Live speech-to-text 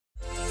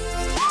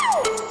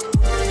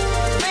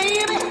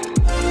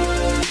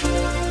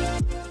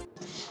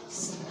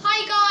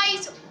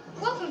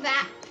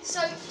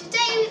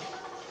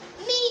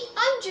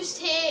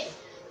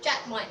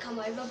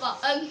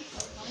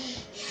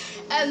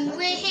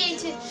we're here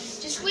to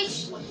just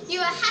wish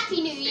you a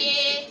happy New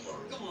Year.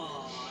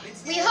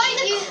 We hope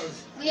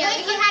you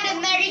had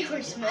a Merry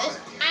Christmas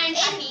and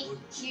Happy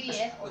New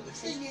Year.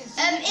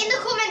 In the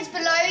comments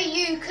below,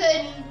 you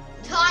can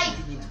type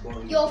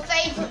your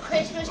favourite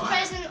Christmas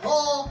present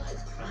or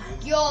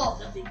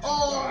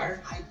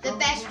the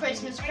best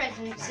Christmas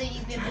presents that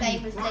you've been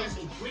playing with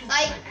lately.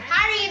 Like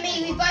Harry and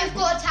me, we both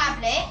got a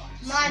tablet.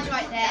 Mine's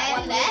right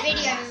there. The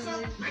video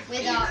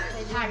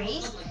with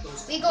Harry.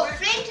 We got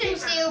flint and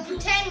steel,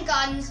 pretend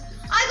guns.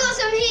 I got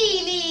some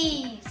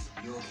Heelys.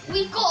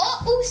 We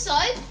got also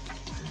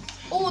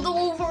all the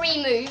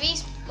Wolverine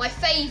movies. My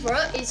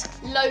favourite is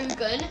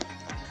Logan.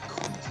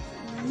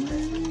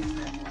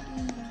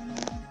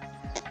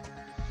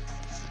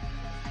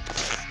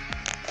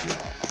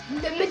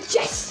 The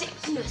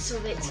majesticness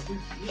of it.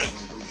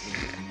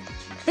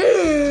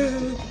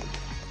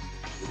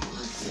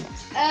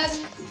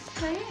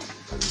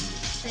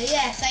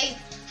 So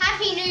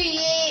Happy New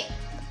Year.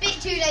 Bit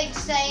too late to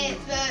say it,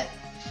 but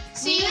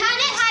we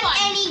haven't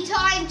had any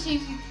time to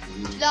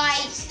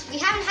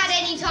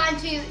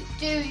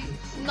do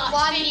much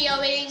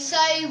videoing. So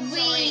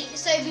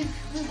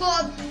we've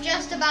got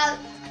just about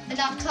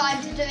enough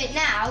time to do it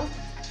now.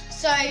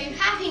 So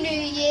Happy New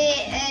Year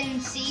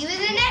and see you in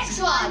the next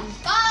one.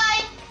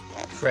 Bye.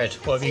 Fred,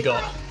 what have you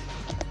got?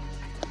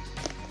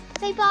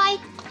 Say bye.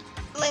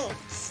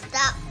 Mixed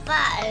up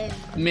buttons.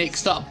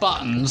 Mixed up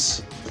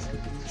buttons.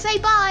 Say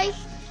bye.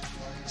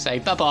 Say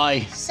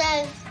bye-bye.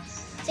 So,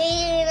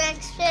 see you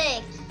next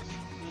week.